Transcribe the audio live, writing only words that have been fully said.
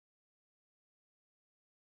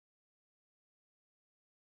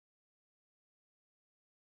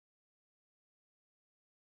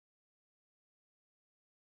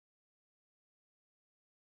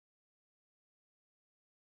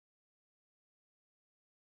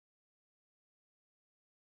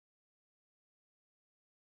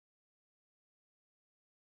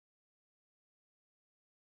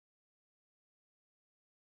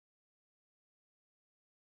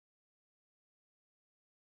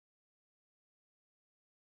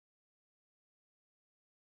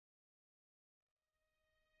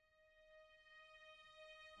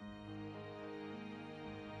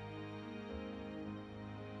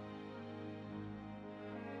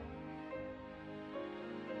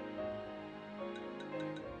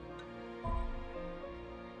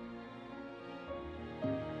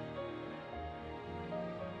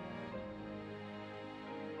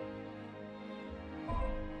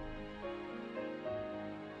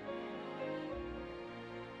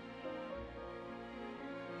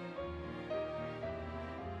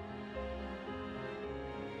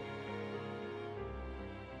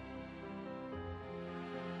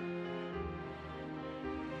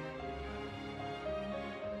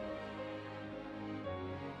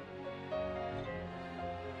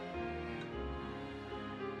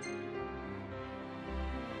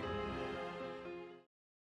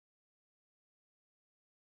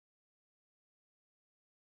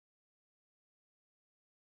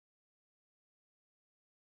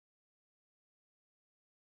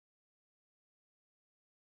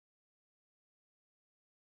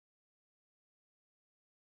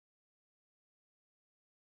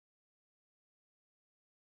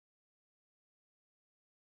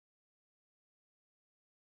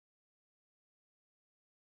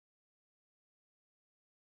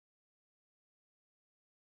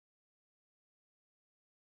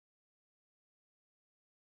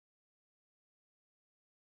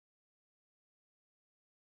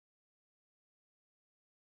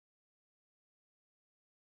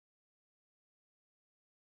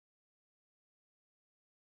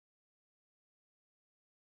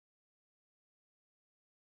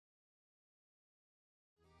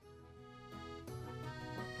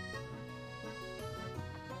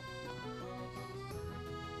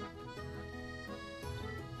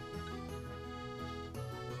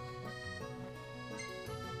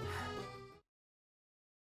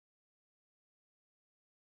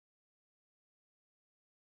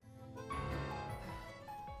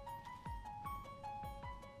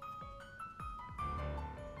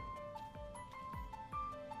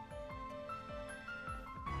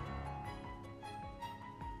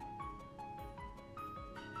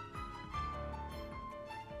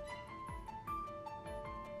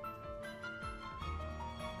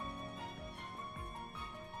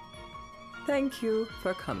Thank you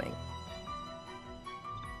for coming.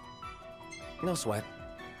 No sweat.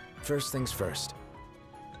 First things first.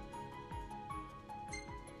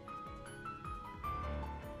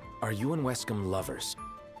 Are you and Wescombe lovers?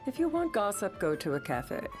 If you want gossip, go to a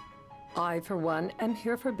cafe. I, for one, am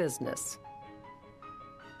here for business.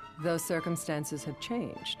 Though circumstances have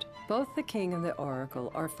changed, both the King and the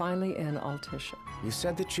Oracle are finally in Altissia. You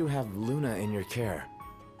said that you have Luna in your care.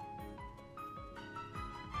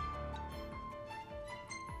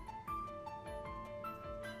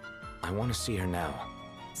 I want to see her now.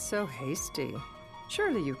 So hasty.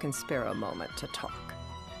 Surely you can spare a moment to talk.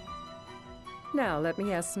 Now, let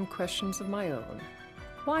me ask some questions of my own.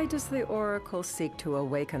 Why does the Oracle seek to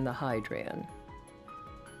awaken the Hydrian?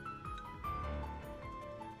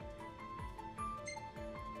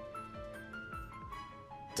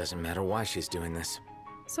 Doesn't matter why she's doing this.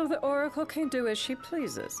 So the Oracle can do as she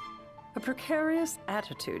pleases. A precarious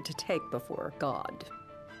attitude to take before a god.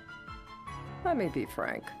 Let me be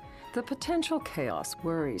frank. The potential chaos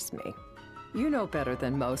worries me. You know better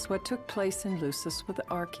than most what took place in Lucis with the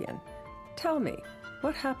Archean. Tell me,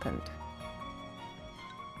 what happened?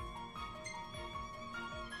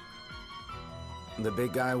 The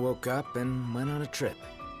big guy woke up and went on a trip.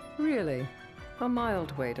 Really? A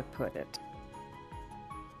mild way to put it.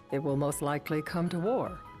 It will most likely come to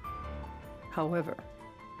war. However,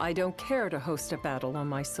 I don't care to host a battle on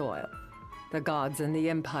my soil. The gods and the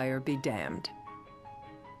Empire be damned.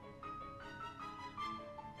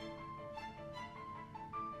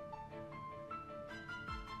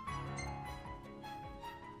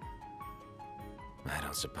 I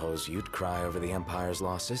don't suppose you'd cry over the Empire's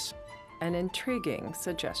losses? An intriguing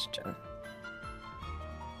suggestion.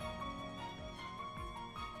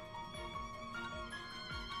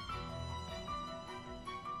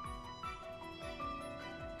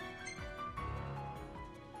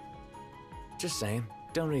 Just saying.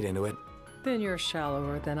 Don't read into it. Then you're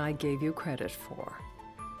shallower than I gave you credit for.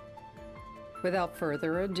 Without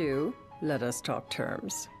further ado, let us talk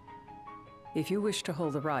terms. If you wish to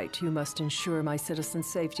hold the right, you must ensure my citizens'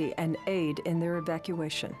 safety and aid in their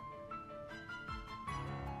evacuation.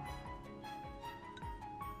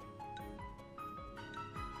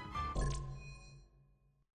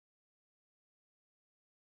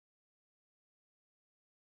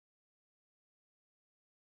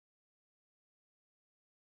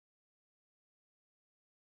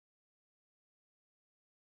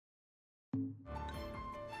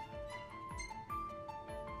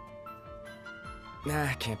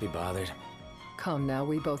 Nah, can't be bothered. Come now,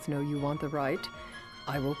 we both know you want the right.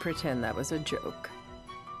 I will pretend that was a joke.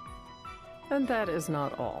 And that is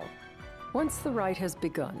not all. Once the right has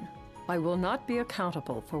begun, I will not be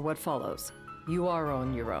accountable for what follows. You are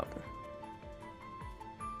on your own.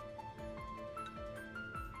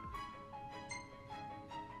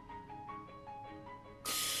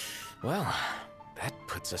 Well, that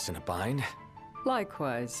puts us in a bind.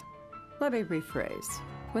 Likewise. Let me rephrase.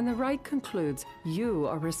 When the rite concludes, you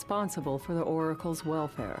are responsible for the Oracle's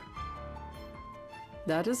welfare.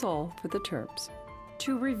 That is all for the terms.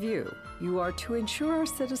 To review, you are to ensure our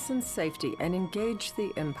citizens' safety and engage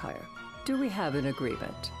the Empire. Do we have an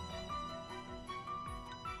agreement?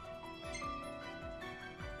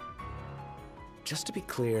 Just to be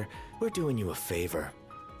clear, we're doing you a favor.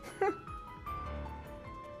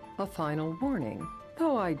 A final warning,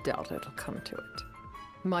 though I doubt it'll come to it.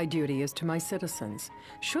 My duty is to my citizens.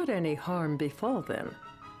 Should any harm befall them,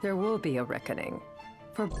 there will be a reckoning.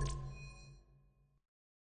 For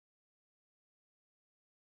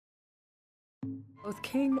both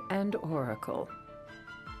King and Oracle.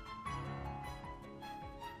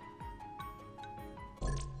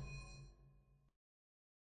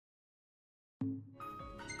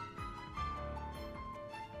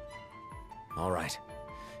 All right.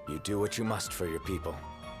 You do what you must for your people.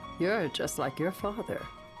 You're just like your father.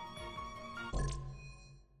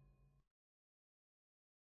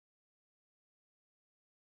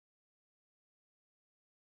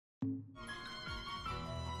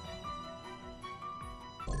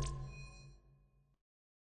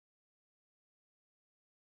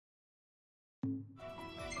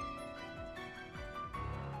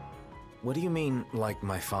 What do you mean, like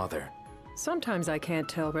my father? Sometimes I can't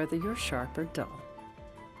tell whether you're sharp or dull.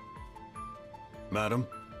 Madam,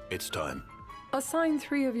 it's time. Assign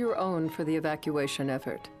 3 of your own for the evacuation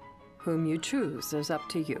effort. Whom you choose is up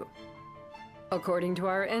to you. According to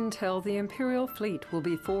our intel, the Imperial fleet will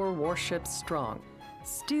be 4 warships strong.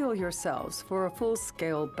 Steel yourselves for a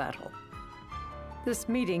full-scale battle. This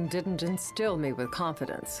meeting didn't instill me with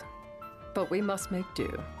confidence, but we must make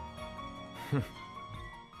do.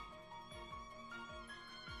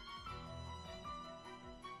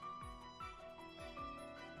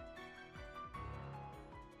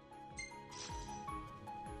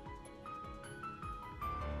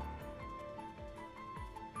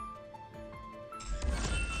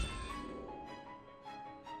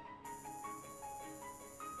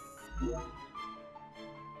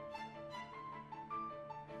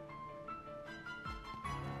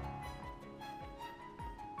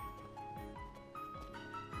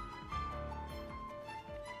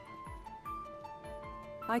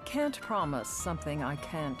 I can't promise something I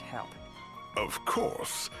can't help. Of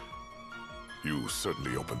course. You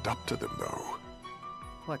certainly opened up to them, though.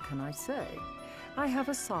 What can I say? I have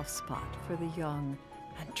a soft spot for the young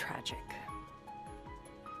and tragic.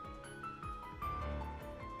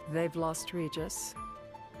 They've lost Regis.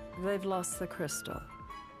 They've lost the crystal.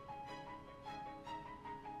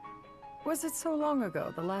 Was it so long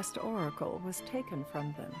ago the last oracle was taken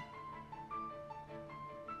from them?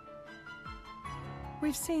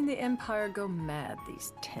 We've seen the Empire go mad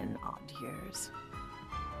these 10-odd years.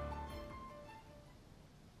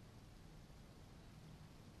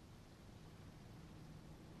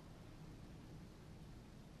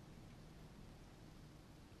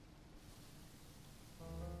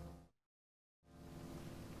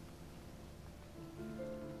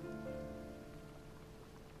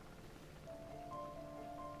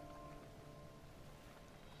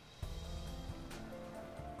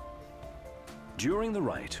 During the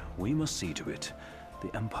rite, we must see to it the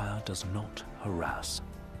Empire does not harass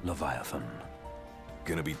Leviathan.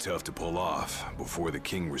 Gonna be tough to pull off before the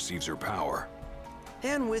king receives her power.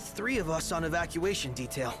 And with 3 of us on evacuation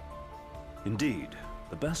detail. Indeed,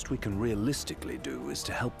 the best we can realistically do is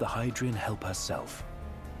to help the Hydrian help herself.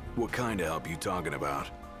 What kind of help you talking about?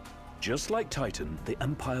 Just like Titan, the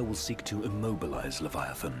Empire will seek to immobilize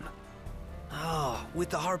Leviathan. Oh, with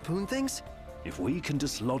the harpoon things? If we can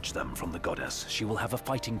dislodge them from the goddess, she will have a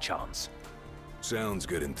fighting chance. Sounds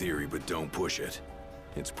good in theory, but don't push it.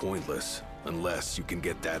 It's pointless, unless you can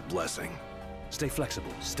get that blessing. Stay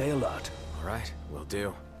flexible, stay alert. All right, will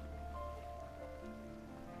do.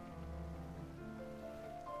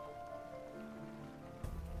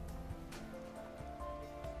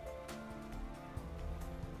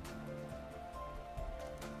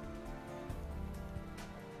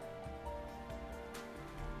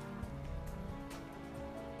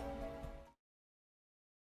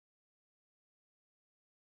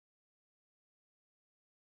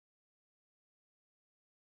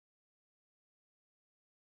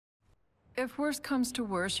 If worse comes to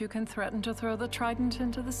worse, you can threaten to throw the trident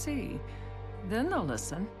into the sea. Then they'll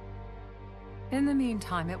listen. In the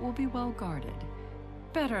meantime, it will be well guarded.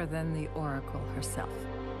 Better than the Oracle herself.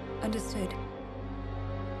 Understood.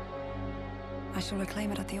 I shall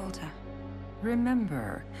reclaim it at the altar.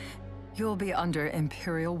 Remember, you'll be under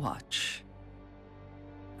Imperial watch.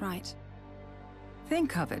 Right.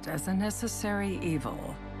 Think of it as a necessary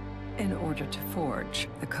evil in order to forge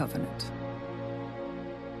the Covenant.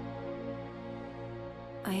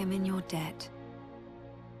 I am in your debt.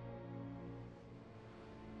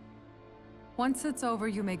 Once it's over,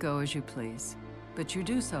 you may go as you please. But you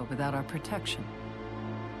do so without our protection.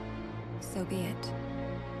 So be it.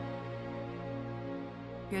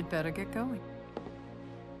 You'd better get going.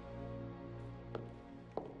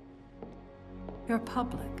 Your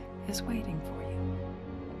public is waiting for you.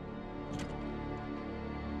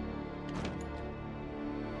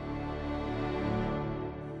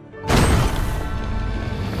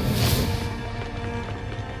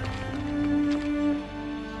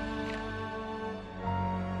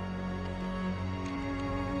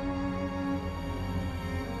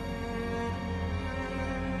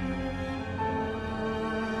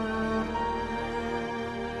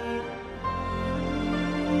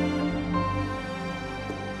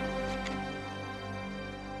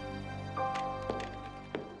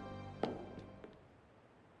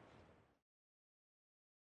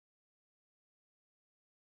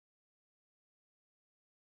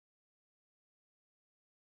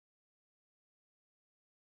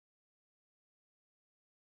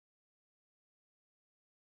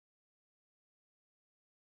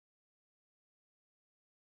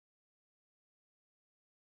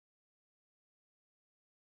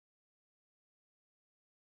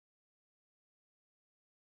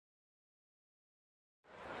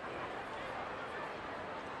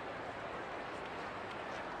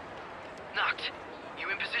 Noct, you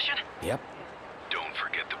in position? Yep. Don't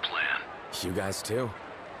forget the plan. You guys too?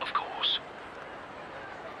 Of course.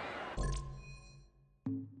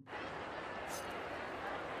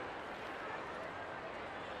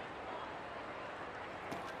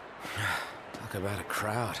 Talk about a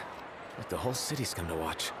crowd. Like the whole city's come to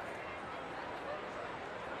watch.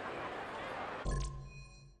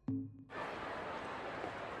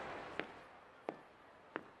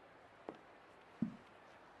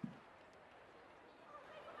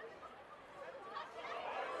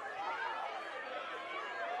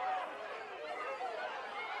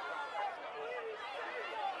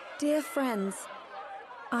 Dear friends,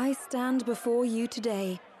 I stand before you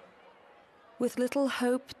today. With little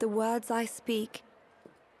hope the words I speak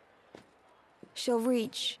shall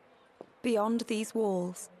reach beyond these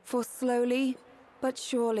walls. For slowly but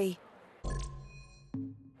surely,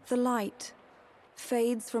 the light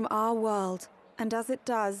fades from our world, and as it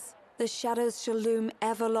does, the shadows shall loom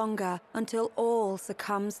ever longer until all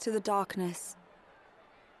succumbs to the darkness.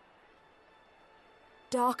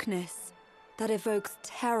 Darkness that evokes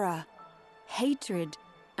terror, hatred,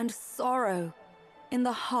 and sorrow in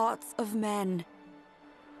the hearts of men.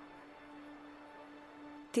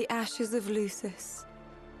 The ashes of Lucis.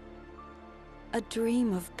 A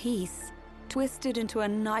dream of peace, twisted into a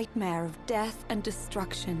nightmare of death and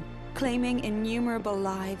destruction, claiming innumerable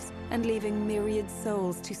lives and leaving myriad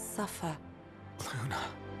souls to suffer. Luna.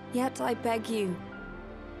 Yet I beg you,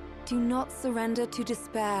 do not surrender to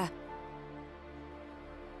despair.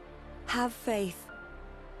 Have faith,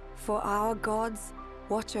 for our gods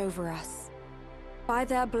watch over us. By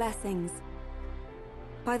their blessings,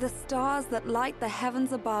 by the stars that light the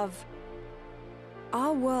heavens above,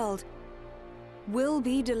 our world will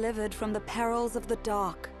be delivered from the perils of the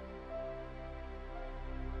dark.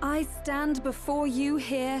 I stand before you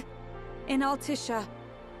here in Altissia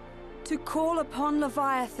to call upon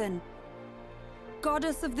Leviathan,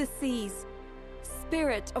 goddess of the seas,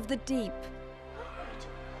 spirit of the deep.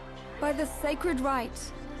 By the sacred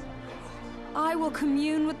rite, I will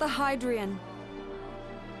commune with the Hydrian.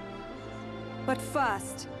 But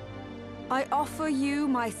first, I offer you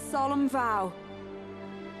my solemn vow.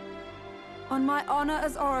 On my honor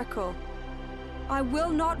as Oracle, I will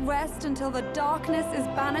not rest until the darkness is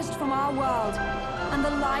banished from our world and the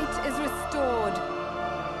light is restored.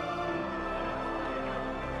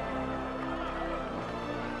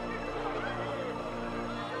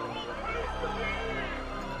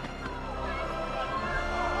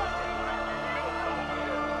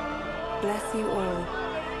 Bless you all.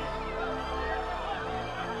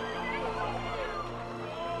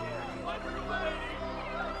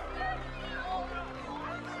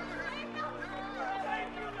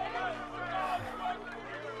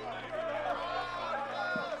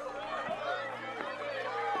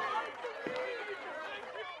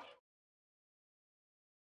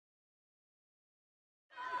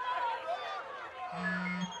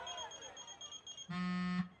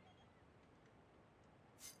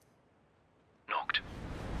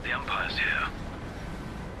 The Empire's here.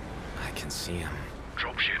 I can see him.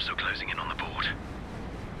 Dropships are closing in on the port.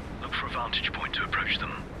 Look for a vantage point to approach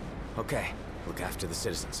them. Okay, look after the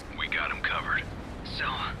citizens. We got them covered. So,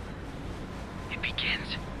 it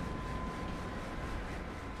begins.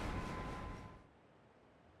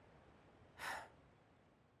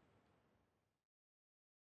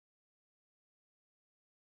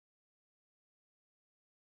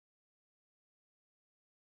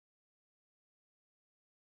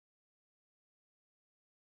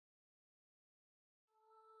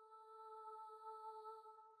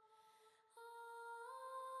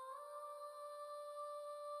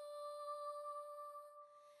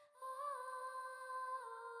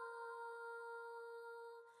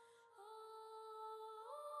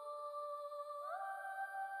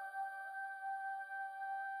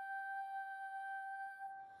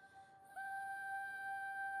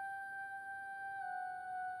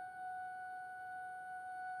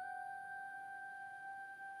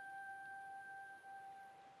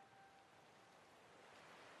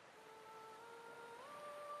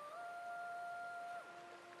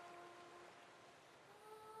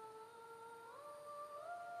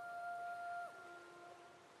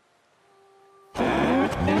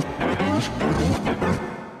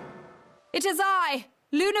 It is I,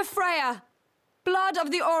 Luna Freya, blood of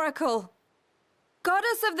the Oracle.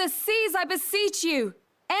 Goddess of the seas, I beseech you,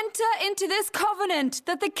 enter into this covenant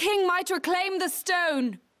that the king might reclaim the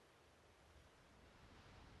stone.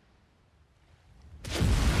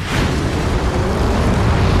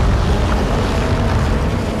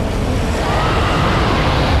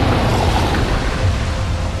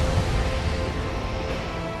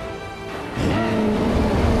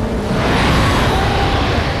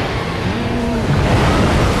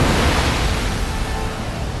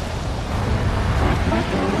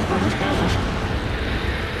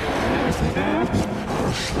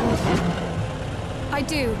 I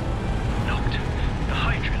do. Noct, the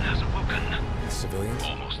Hydrian has awoken. The civilians?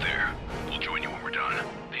 Almost there. We'll join you when we're done.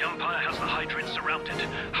 The Empire has the Hydrian surrounded.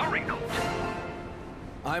 Hurry, Noct!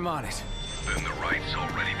 I'm on it. Then the rite's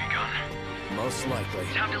already begun. Most likely.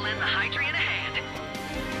 Time to lend the Hydrian a hand.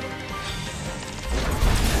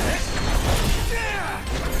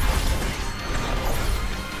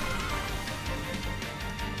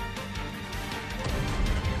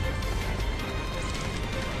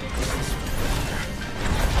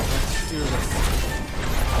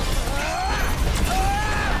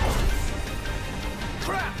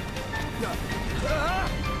 Crap!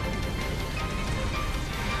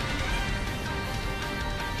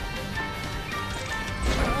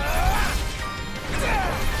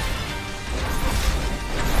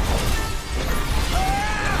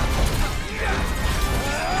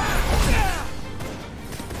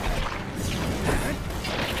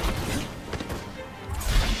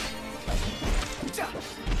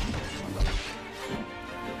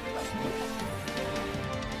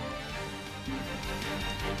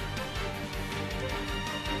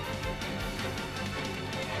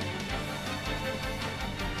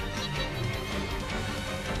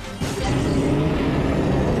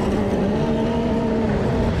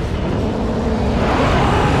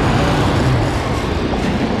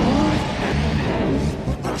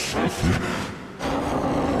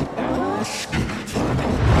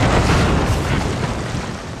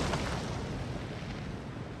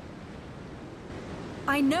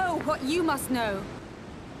 I know what you must know.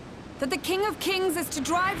 That the King of Kings is to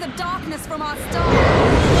drive the darkness from our star.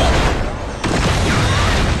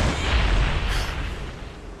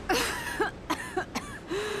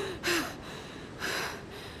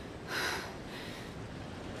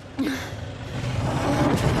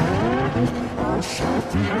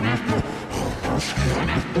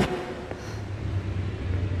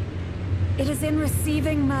 It is in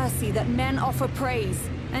receiving mercy that men offer praise,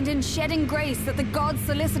 and in shedding grace that the gods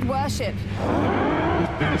solicit worship.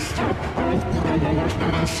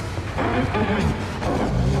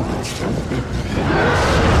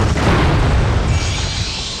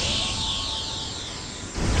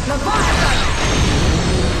 Leviathan!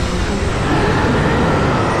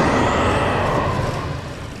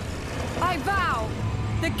 I vow,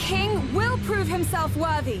 the king will prove himself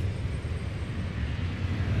worthy.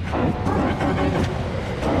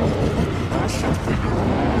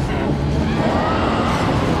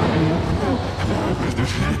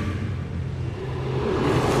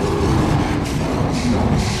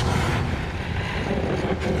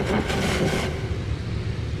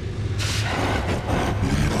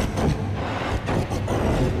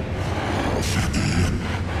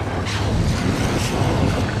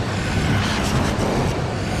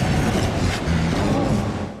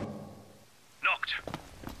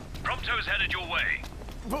 Headed your way.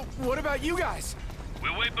 But what about you guys?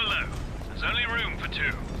 We'll wait below. There's only room for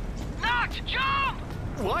two. Noctis, jump!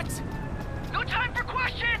 What? No time for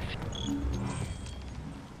questions!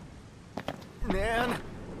 Man.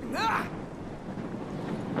 Ah!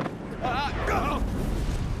 Go!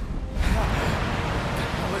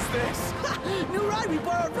 What's this? New ride we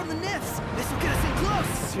borrowed from the Nifs. This will get us in close.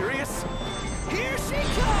 Serious? Here she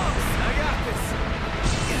comes! I got this.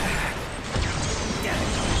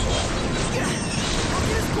 I'll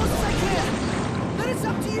get as close as I can. Then it's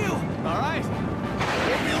up to you. All right.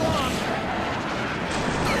 Won't be long.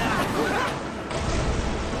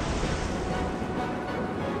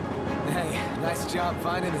 Hey, nice job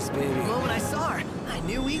finding this baby. The moment I saw her, I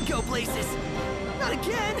knew we'd go places. Not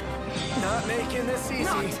again. Not making this easy.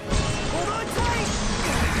 Not. Hold on tight.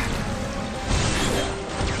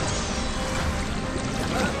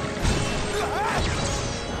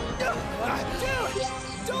 Dude,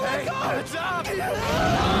 don't let go. Heads up.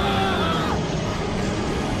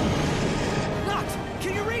 Noct,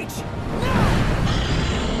 can you reach?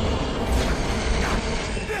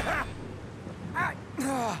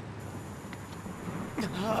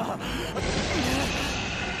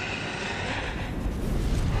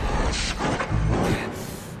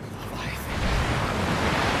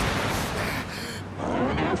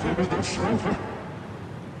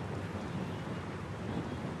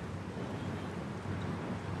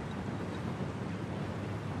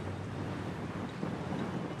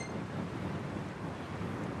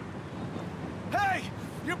 Hey,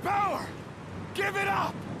 your power! Give it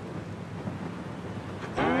up!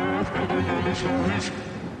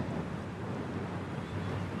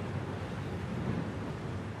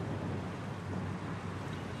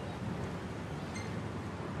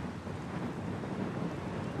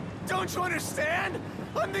 Don't you understand?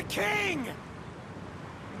 I'm the king!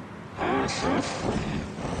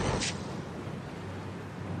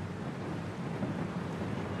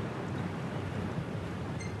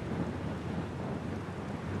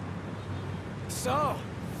 So,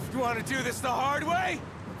 you want to do this the hard way?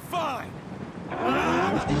 Fine!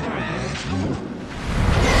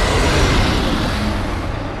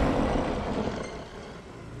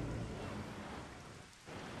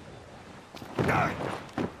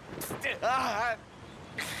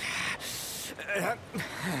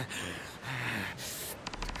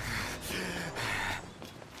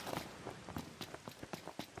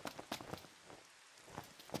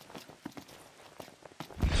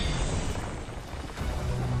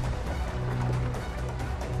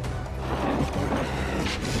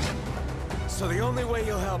 So the only way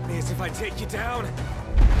you'll help me is if I take you down?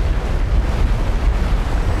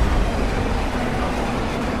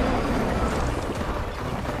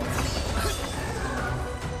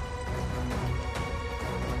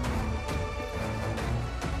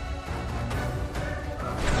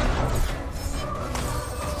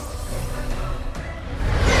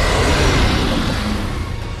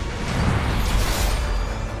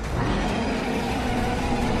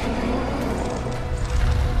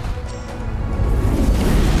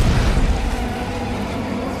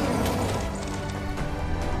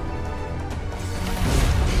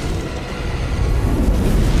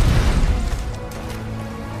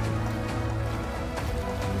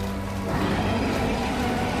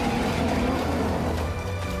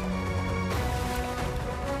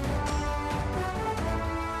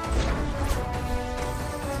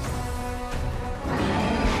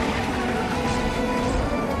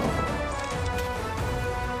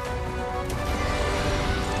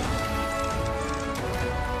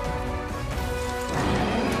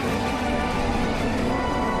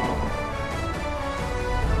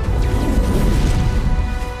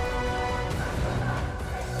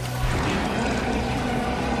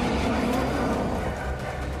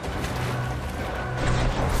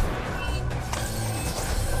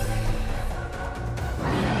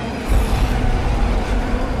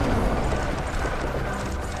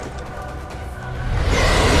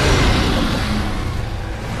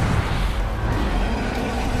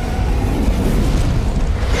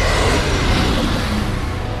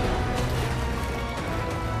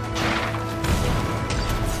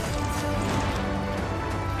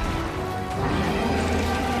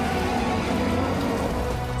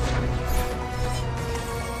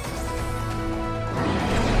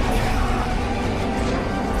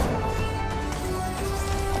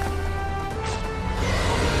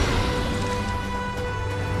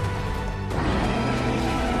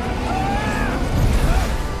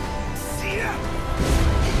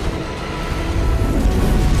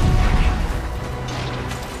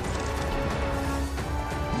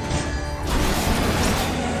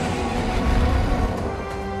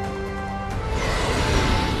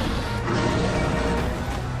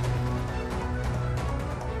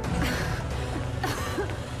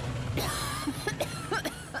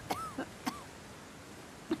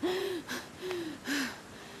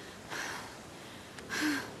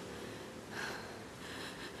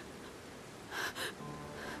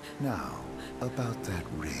 Now, about that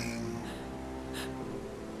ring.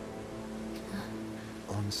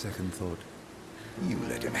 On second thought, you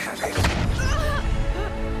let him have it.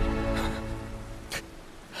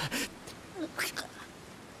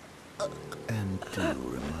 And do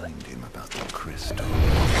remind him about the crystal.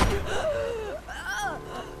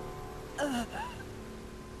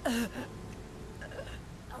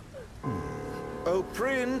 Oh,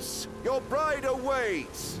 Prince, your bride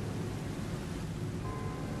awaits!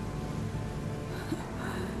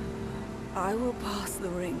 I will pass the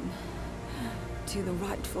ring to the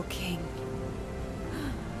rightful king.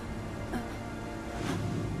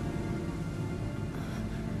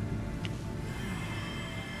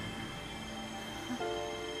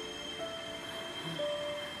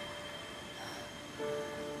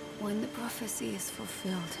 When the prophecy is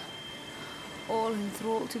fulfilled, all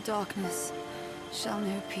enthralled to darkness shall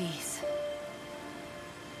know peace.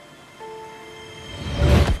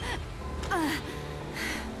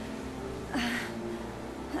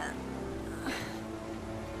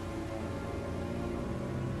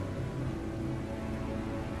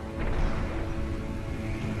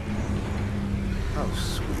 How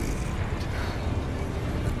sweet.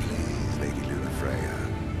 But please, Lady Lunafreya.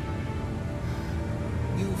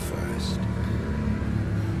 You first.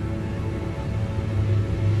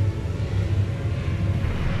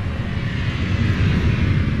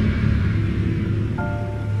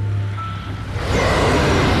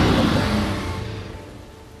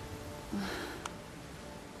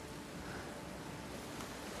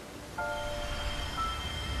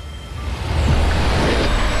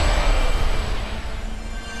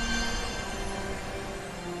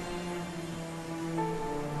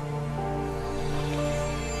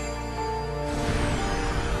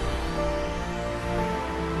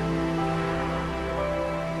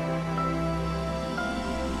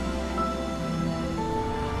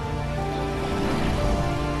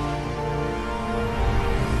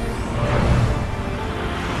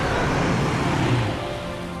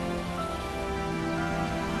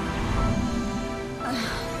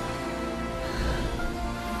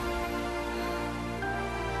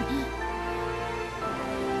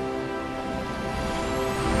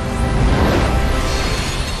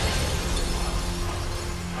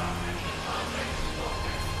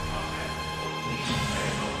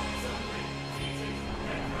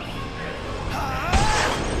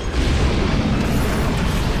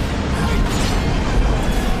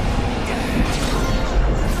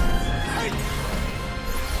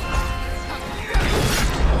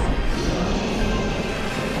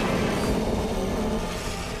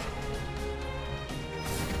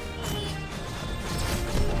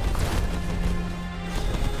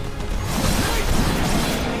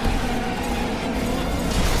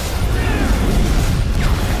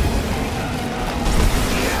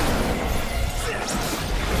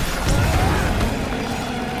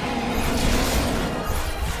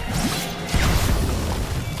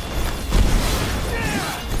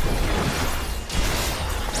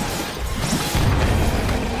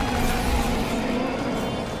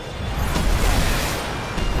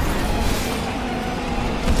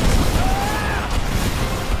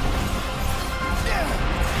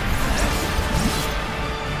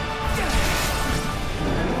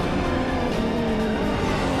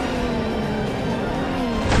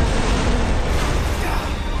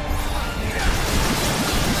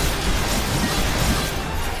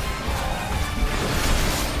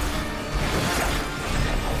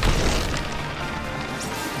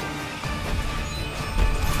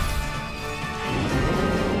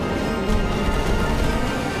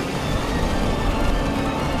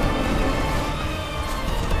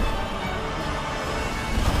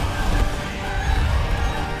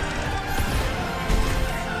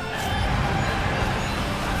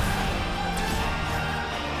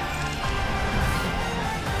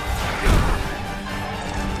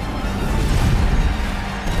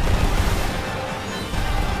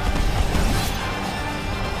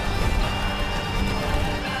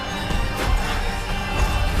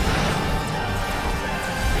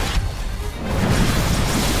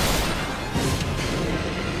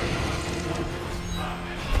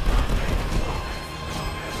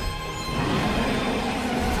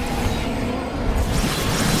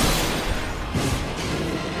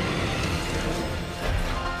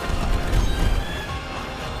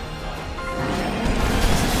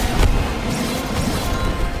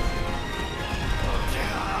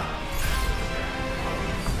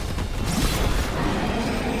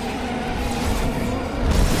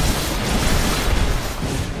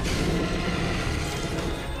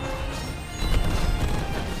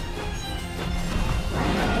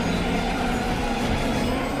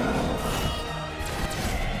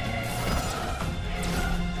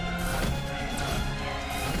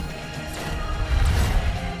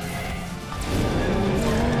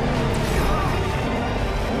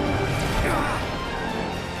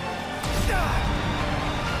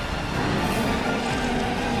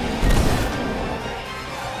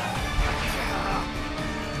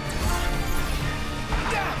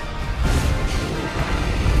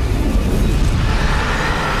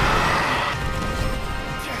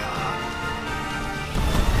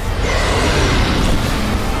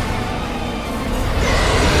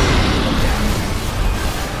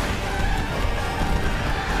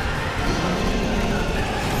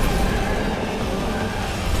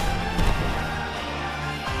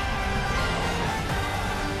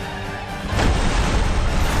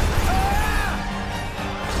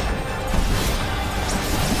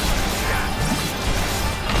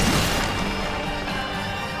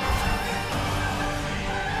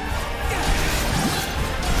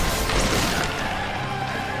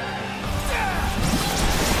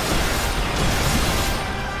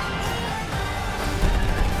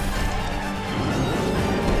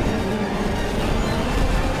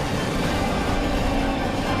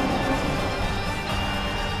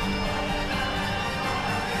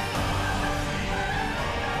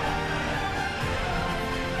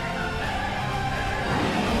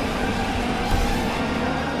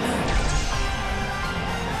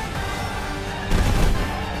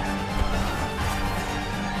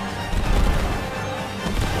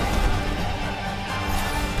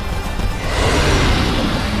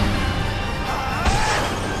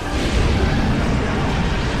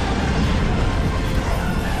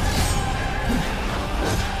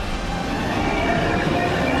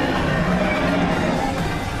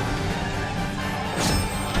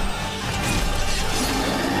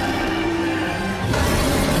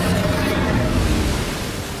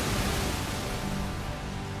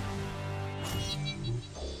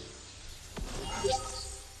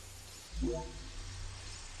 It's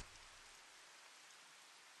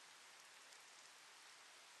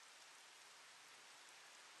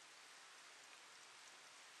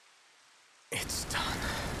done.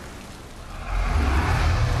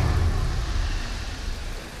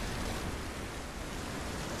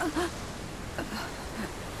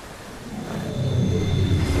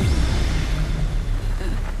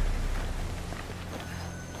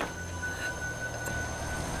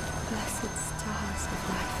 Blessed stars of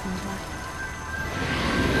life and light.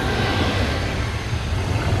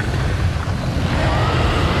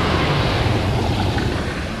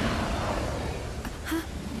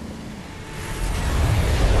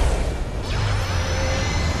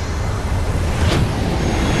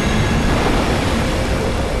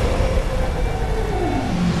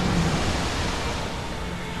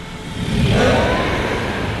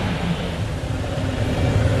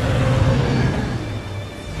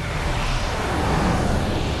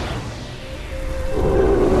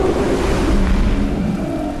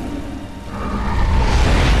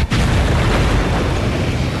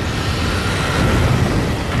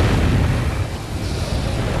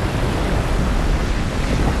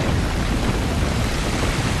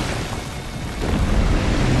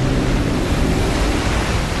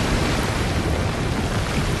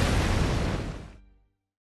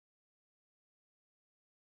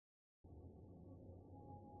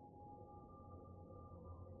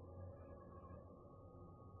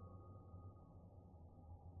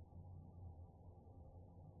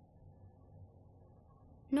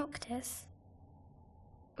 Noctis?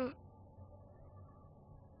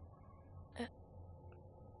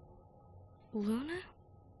 Luna?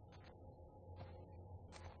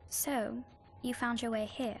 So, you found your way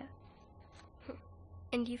here?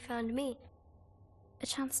 And you found me? A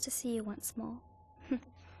chance to see you once more.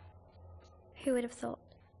 Who would have thought?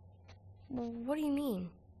 Well, what do you mean?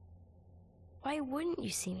 Why wouldn't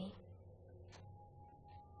you see me?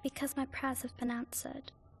 Because my prayers have been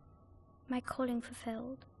answered. My calling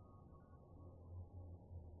fulfilled.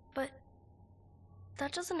 But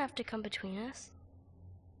that doesn't have to come between us.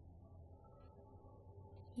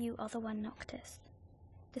 You are the one, Noctis.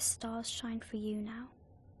 The stars shine for you now.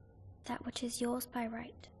 That which is yours by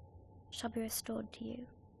right shall be restored to you.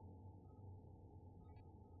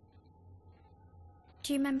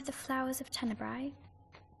 Do you remember the flowers of Tenebrae?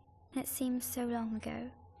 It seems so long ago.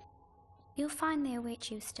 You'll find they await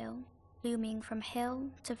you still, blooming from hill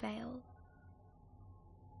to vale.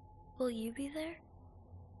 Will you be there?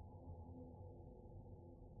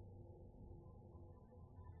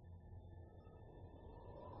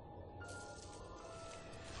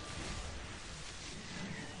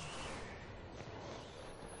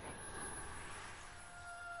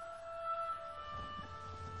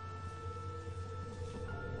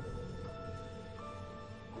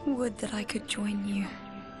 Would that I could join you.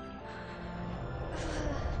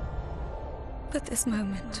 But this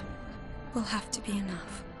moment will have to be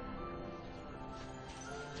enough.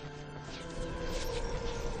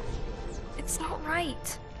 It's not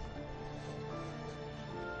right.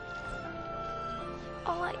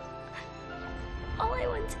 All I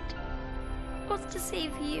wanted was to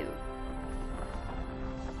save you.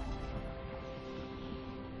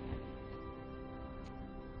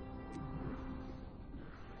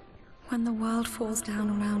 When the world falls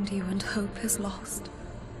down around you and hope is lost.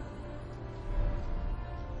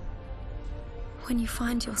 When you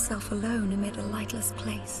find yourself alone amid a lightless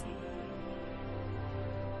place.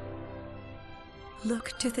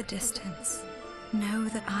 Look to the distance. Know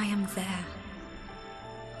that I am there.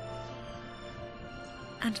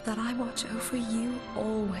 And that I watch over you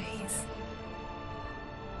always.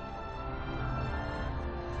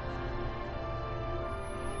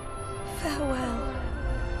 Farewell,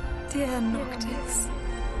 dear Noctis.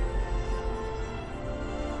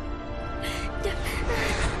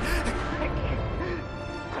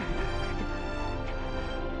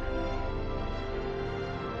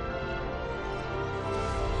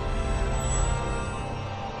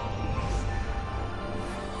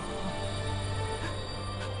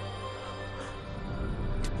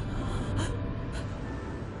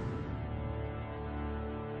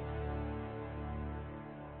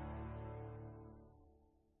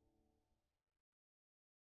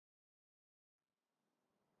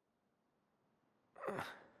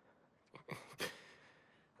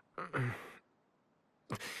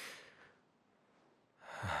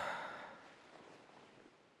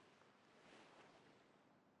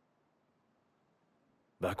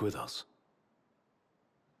 Back with us.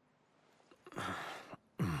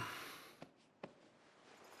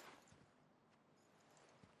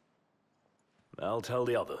 I'll tell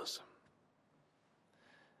the others.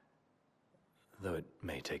 though it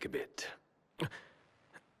may take a bit.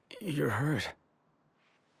 You're hurt.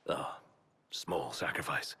 Ah, small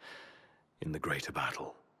sacrifice in the greater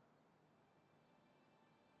battle.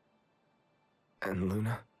 And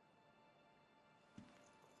Luna?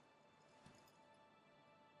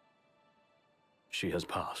 She has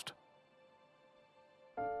passed.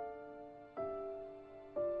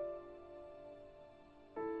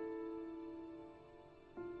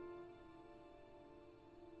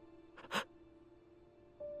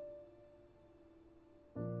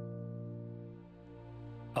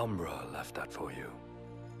 Umbra left that for you.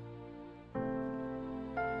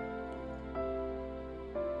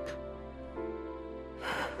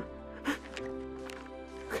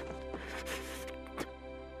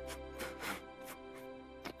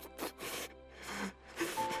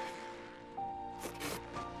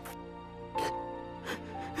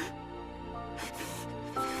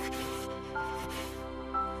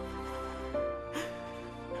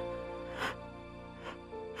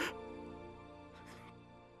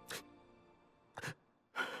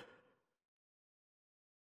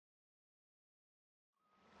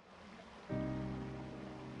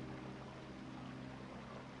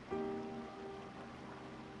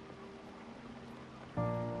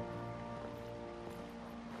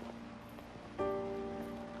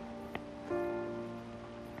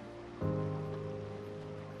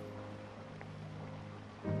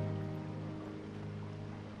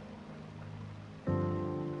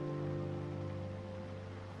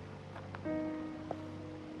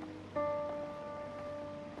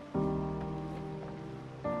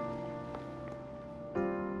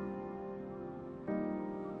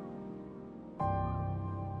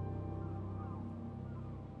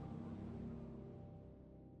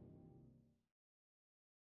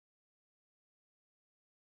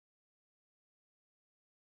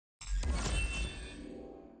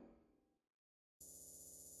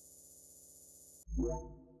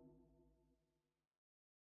 Yeah.